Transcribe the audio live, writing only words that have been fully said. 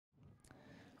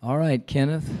All right,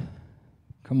 Kenneth,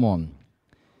 come on.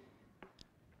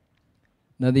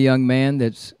 Another young man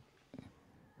that's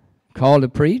called to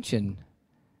preach and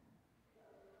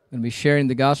going to be sharing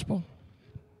the gospel.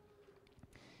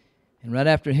 And right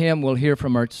after him, we'll hear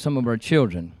from some of our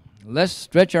children. Let's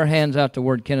stretch our hands out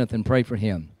toward Kenneth and pray for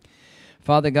him.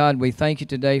 Father God, we thank you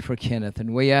today for Kenneth,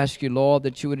 and we ask you, Lord,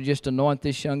 that you would just anoint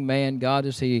this young man, God,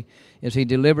 as he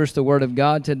delivers the word of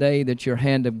God today, that your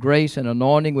hand of grace and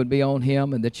anointing would be on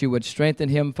him, and that you would strengthen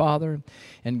him, Father.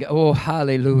 And, oh,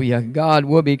 hallelujah. God,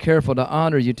 we'll be careful to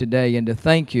honor you today and to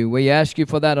thank you. We ask you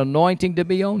for that anointing to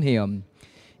be on him.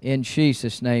 In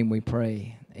Jesus' name we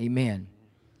pray. Amen.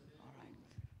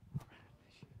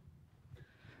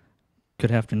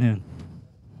 Good afternoon.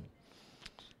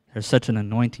 There's such an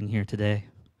anointing here today.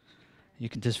 You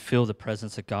can just feel the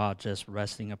presence of God just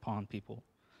resting upon people.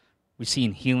 We've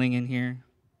seen healing in here.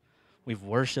 We've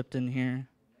worshiped in here.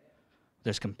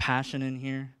 There's compassion in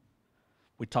here.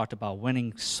 We talked about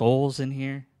winning souls in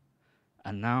here.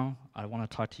 And now I want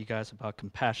to talk to you guys about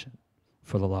compassion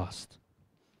for the lost.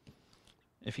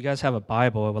 If you guys have a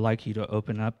Bible, I would like you to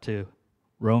open up to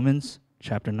Romans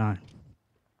chapter 9.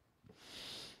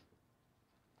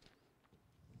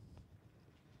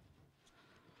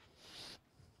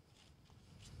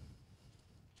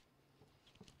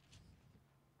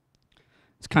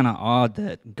 It's kind of odd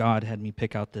that God had me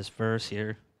pick out this verse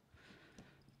here.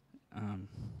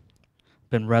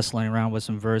 Been wrestling around with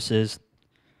some verses.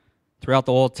 Throughout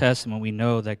the Old Testament, we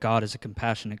know that God is a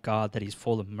compassionate God, that he's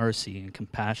full of mercy and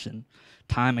compassion.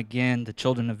 Time again, the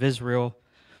children of Israel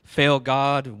fail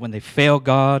God. When they fail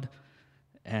God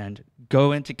and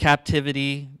go into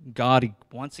captivity, God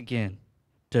once again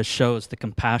just shows the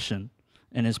compassion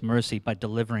and his mercy by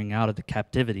delivering out of the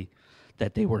captivity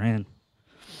that they were in.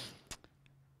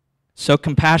 So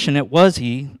compassionate was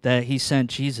he that he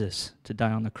sent Jesus to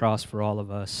die on the cross for all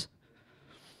of us.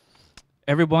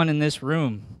 Everyone in this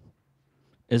room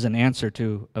is an answer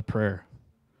to a prayer,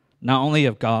 not only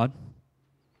of God,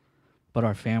 but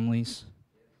our families,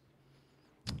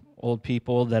 old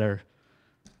people that are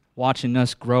watching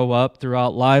us grow up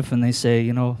throughout life, and they say,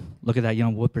 you know, look at that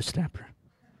young whippersnapper.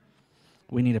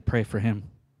 We need to pray for him.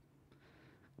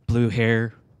 Blue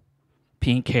hair,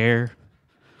 pink hair,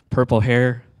 purple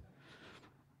hair.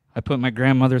 I put my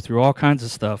grandmother through all kinds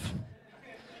of stuff.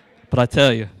 But I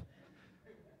tell you,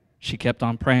 she kept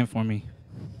on praying for me.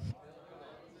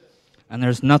 And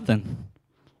there's nothing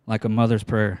like a mother's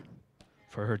prayer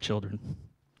for her children.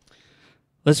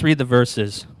 Let's read the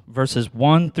verses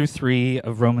 1 through 3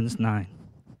 of Romans 9.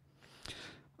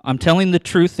 I'm telling the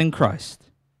truth in Christ.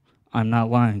 I'm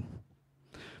not lying.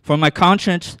 For my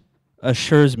conscience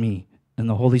assures me in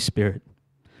the Holy Spirit.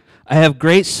 I have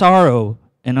great sorrow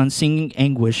and unceasing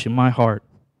anguish in my heart,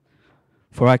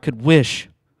 for I could wish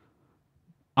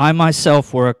I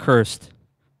myself were accursed,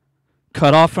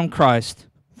 cut off from Christ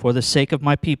for the sake of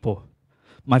my people,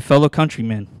 my fellow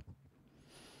countrymen.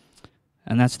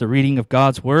 And that's the reading of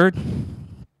God's word.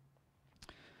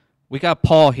 We got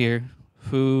Paul here,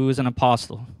 who is an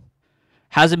apostle.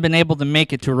 Hasn't been able to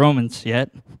make it to Romans yet.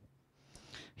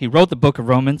 He wrote the book of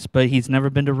Romans, but he's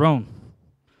never been to Rome.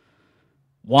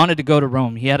 Wanted to go to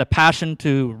Rome. He had a passion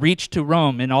to reach to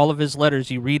Rome. In all of his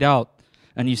letters, you read out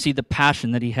and you see the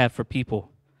passion that he had for people.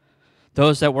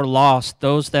 Those that were lost,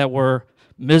 those that were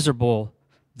miserable,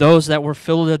 those that were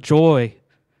filled with joy.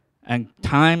 And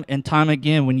time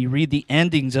again, when you read the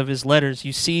endings of his letters,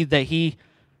 you see that he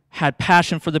had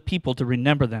passion for the people to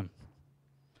remember them.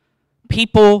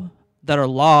 People that are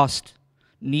lost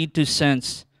need to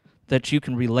sense that you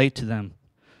can relate to them.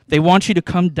 They want you to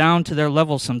come down to their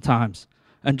level sometimes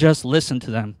and just listen to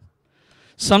them.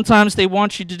 Sometimes they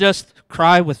want you to just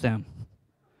cry with them.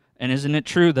 And isn't it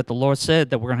true that the Lord said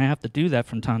that we're going to have to do that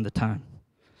from time to time?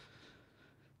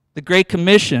 The Great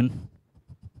Commission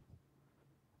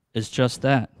is just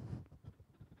that.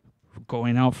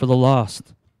 Going out for the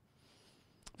lost.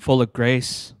 Full of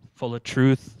grace, full of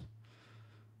truth.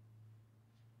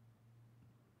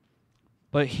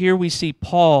 But here we see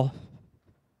Paul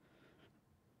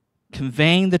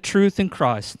conveying the truth in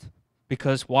Christ.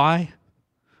 Because why?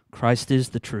 Christ is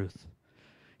the truth.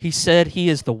 He said he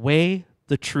is the way,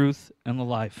 the truth, and the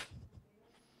life.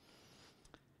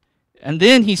 And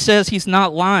then he says he's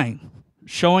not lying,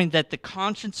 showing that the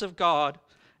conscience of God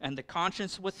and the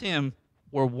conscience with him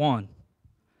were one,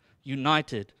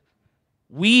 united.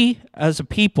 We as a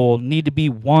people need to be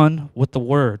one with the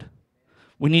Word.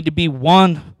 We need to be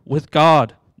one with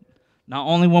God, not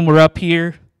only when we're up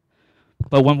here,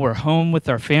 but when we're home with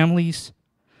our families,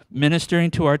 ministering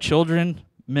to our children,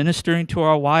 ministering to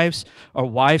our wives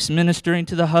ministering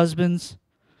to the husbands.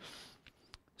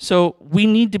 So we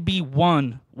need to be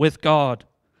one with God.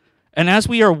 And as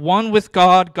we are one with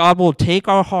God, God will take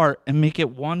our heart and make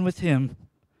it one with Him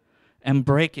and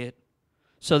break it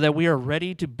so that we are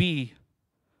ready to be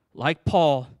like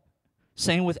Paul,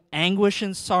 saying with anguish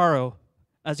and sorrow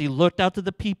as he looked out to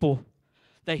the people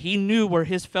that he knew were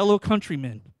his fellow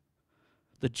countrymen,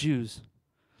 the Jews,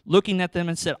 looking at them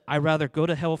and said, I'd rather go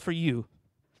to hell for you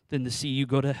than to see you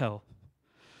go to hell.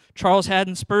 Charles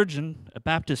Haddon Spurgeon, a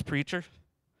Baptist preacher,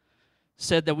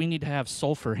 said that we need to have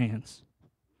sulfur hands.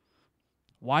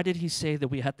 Why did he say that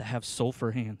we had to have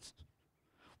sulfur hands?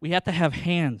 We have to have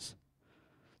hands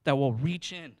that will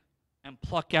reach in and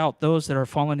pluck out those that are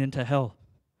falling into hell.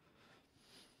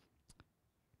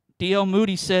 D.L.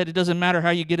 Moody said, it doesn't matter how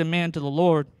you get a man to the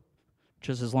Lord,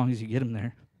 just as long as you get him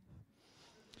there.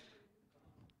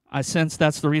 I sense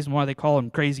that's the reason why they call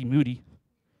him Crazy Moody.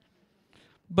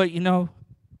 But you know,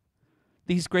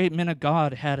 these great men of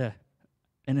God had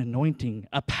an anointing,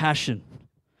 a passion.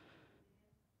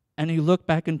 And you look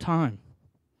back in time,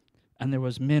 and there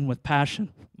was men with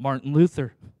passion. Martin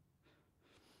Luther.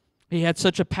 He had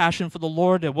such a passion for the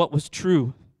Lord and what was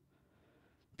true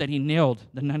that he nailed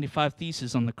the 95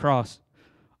 Theses on the cross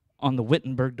on the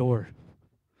Wittenberg door.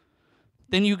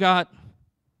 Then you got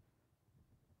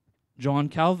John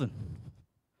Calvin,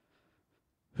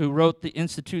 who wrote the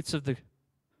Institutes of the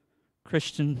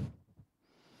Christian.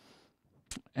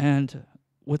 And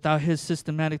without his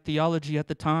systematic theology at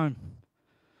the time,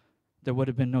 there would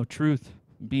have been no truth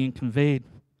being conveyed.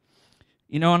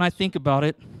 You know, and I think about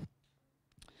it,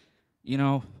 you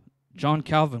know, John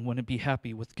Calvin wouldn't be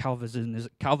happy with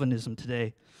Calvinism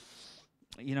today.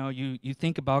 You know, you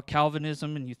think about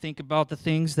Calvinism and you think about the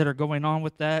things that are going on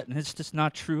with that, and it's just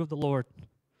not true of the Lord.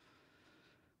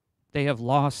 They have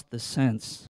lost the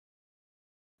sense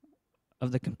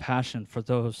of the compassion for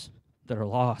those that are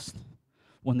lost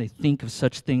when they think of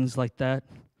such things like that.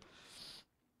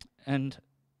 And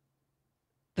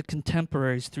the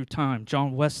contemporaries through time,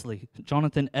 John Wesley,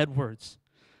 Jonathan Edwards,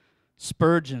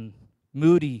 Spurgeon,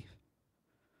 Moody,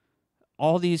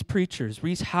 all these preachers,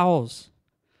 Rees Howells,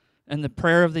 and the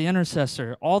prayer of the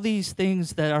intercessor, all these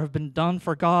things that have been done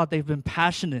for God, they've been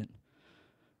passionate.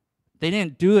 They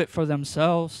didn't do it for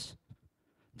themselves.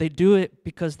 They do it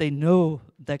because they know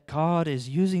that God is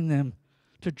using them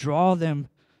to draw them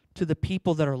to the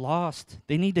people that are lost.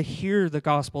 They need to hear the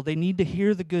gospel. They need to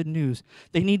hear the good news.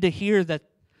 They need to hear that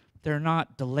they're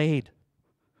not delayed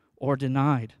or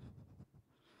denied,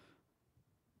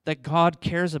 that God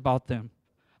cares about them.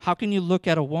 How can you look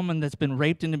at a woman that's been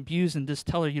raped and abused and just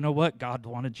tell her, you know what, God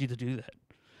wanted you to do that.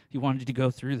 He wanted you to go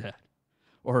through that.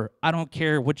 Or, I don't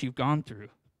care what you've gone through.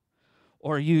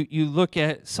 Or you look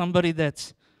at somebody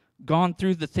that's gone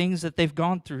through the things that they've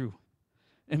gone through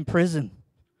in prison,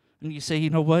 and you say,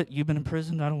 you know what, you've been in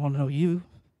prison, I don't want to know you.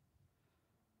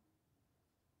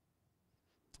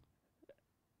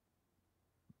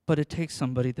 But it takes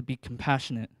somebody to be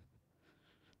compassionate,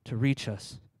 to reach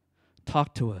us,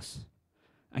 talk to us,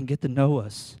 and get to know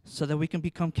us so that we can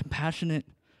become compassionate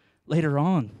later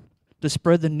on, to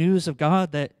spread the news of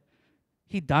God that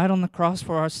He died on the cross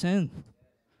for our sin.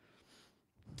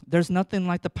 There's nothing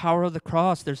like the power of the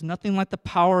cross. There's nothing like the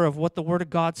power of what the Word of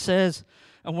God says.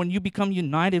 And when you become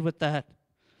united with that,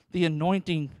 the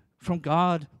anointing from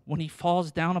God, when He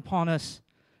falls down upon us,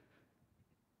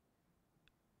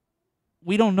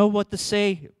 we don't know what to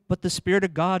say, but the Spirit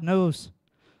of God knows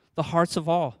the hearts of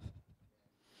all.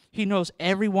 He knows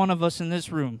every one of us in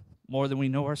this room more than we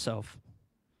know ourselves.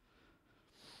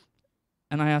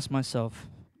 And I ask myself,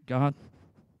 God,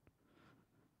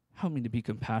 help me to be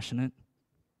compassionate.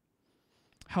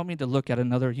 Help me to look at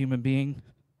another human being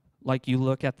like you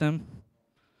look at them.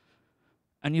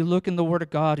 And you look in the Word of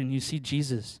God and you see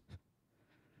Jesus.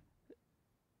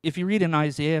 If you read in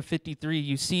Isaiah 53,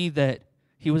 you see that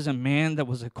He was a man that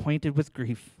was acquainted with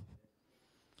grief.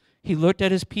 He looked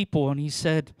at His people and He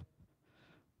said,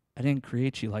 I didn't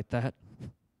create you like that.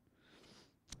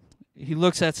 He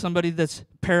looks at somebody that's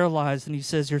paralyzed and He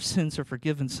says, your sins are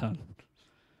forgiven, son.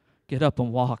 Get up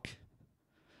and walk.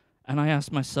 And I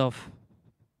asked myself,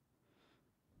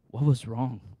 what was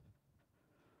wrong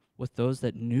with those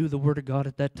that knew the Word of God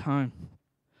at that time?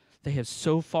 They have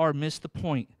so far missed the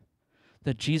point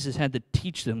that Jesus had to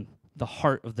teach them the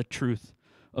heart of the truth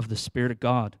of the Spirit of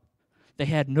God. They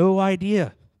had no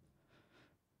idea.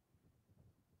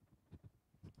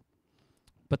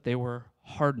 But they were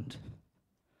hardened.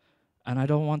 And I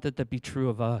don't want that to be true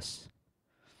of us.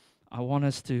 I want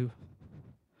us to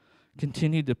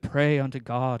continue to pray unto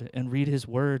God and read His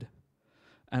Word.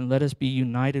 And let us be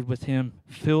united with Him,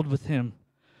 filled with Him,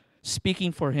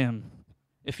 speaking for Him,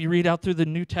 If you read out through the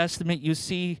New Testament, you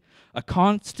see a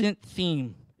constant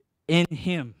theme in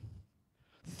him,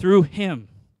 through him.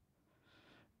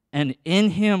 And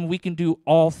in him we can do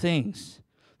all things.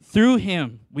 Through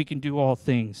him we can do all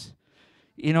things.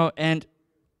 And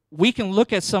we can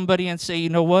look at somebody and say, you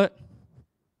know what?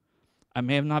 I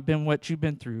may have not been what you've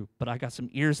been through, but I got some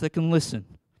ears that can listen.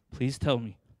 Please tell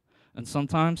me. And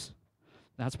sometimes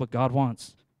that's what God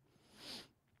wants.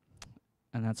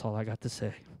 And that's all I got to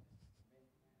say.